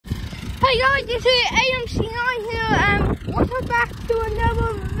Hi guys, this is AMC9 here and welcome back to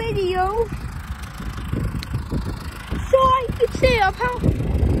another video. So I can see I'm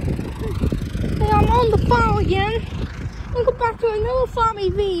on the farm again. Welcome back to another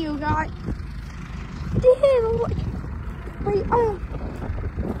farming video, guys.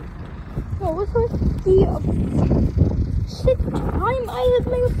 What was the sixth time I have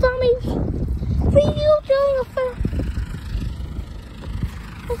made a farming video during a farm?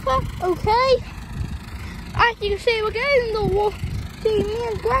 Okay, as you can see, we're getting the wall. See, me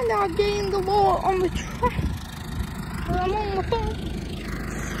and Granddad are getting the wall on the track. I'm on the phone.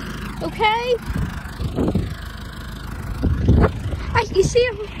 Okay, as you see,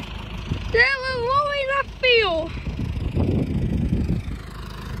 there we're rolling that field.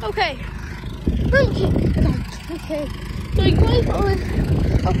 Okay, okay, so you wait on.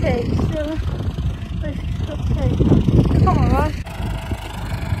 Okay, so okay, come on, right?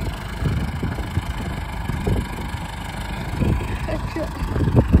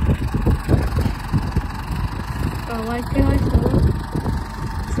 Alright guys,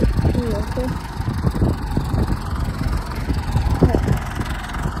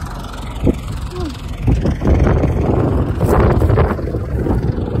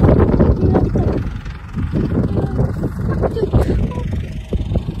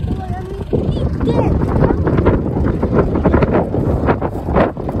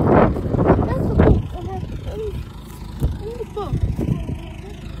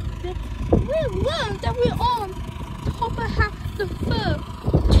 that we're on top of half the fur.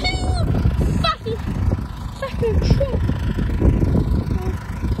 Two fucking trucks.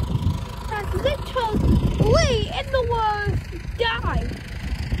 That literally in the world died.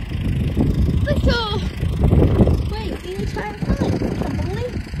 Wait, the entire time. I can't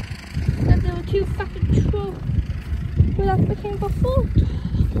believe that there were two fucking trucks that became before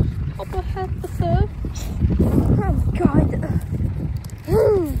top of half the fur. Oh god.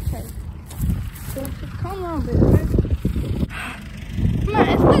 Okay. Calm down, baby. Man,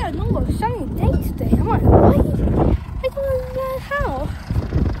 it's been a normal sunny day today. I'm like, why? I don't know how.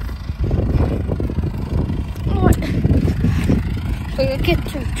 Alright. So you get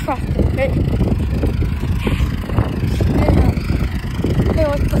to traffic, okay? There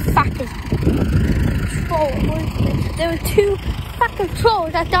was the fucking troll. There were two fucking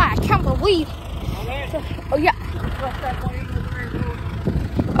trolls that died. I can't believe. So, oh yeah.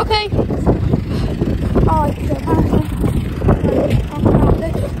 Okay. Oh, it's so bad.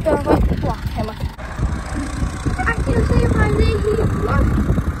 I can see my lady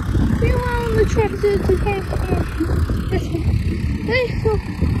we were on the trip to take this one. So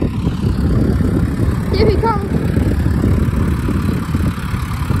here we come.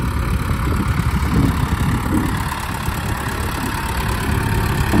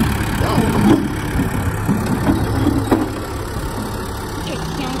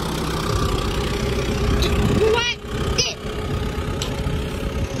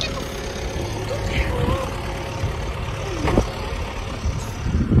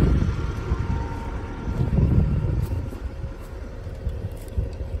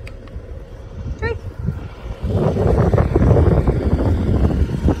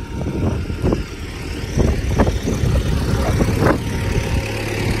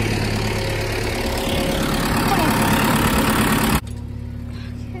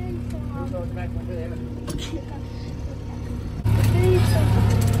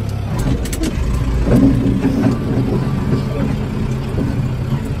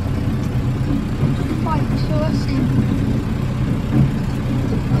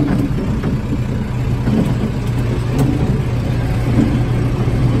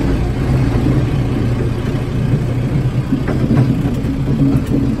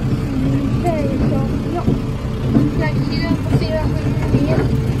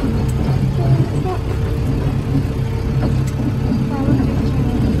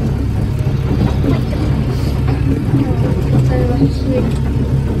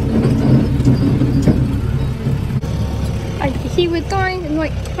 I can see we're dying and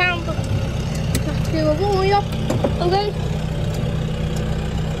like found the wall up. Okay.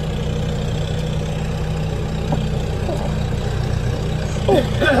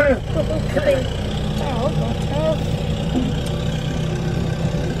 Okay.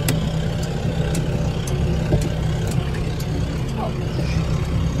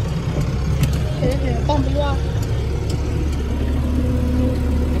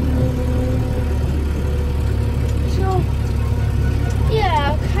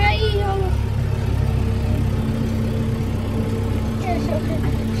 Yeah, okay.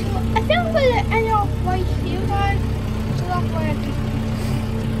 I think I'm going to end off right here, guys. So that's why I can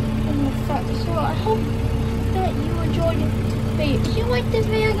I hope that you enjoyed the video. If you liked this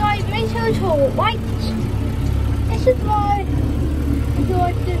video, guys, make sure to like and subscribe if you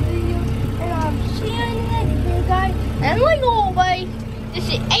liked this video. And I'll see you in the next video, guys. And like always,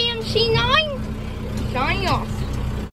 this is AMC9 signing off.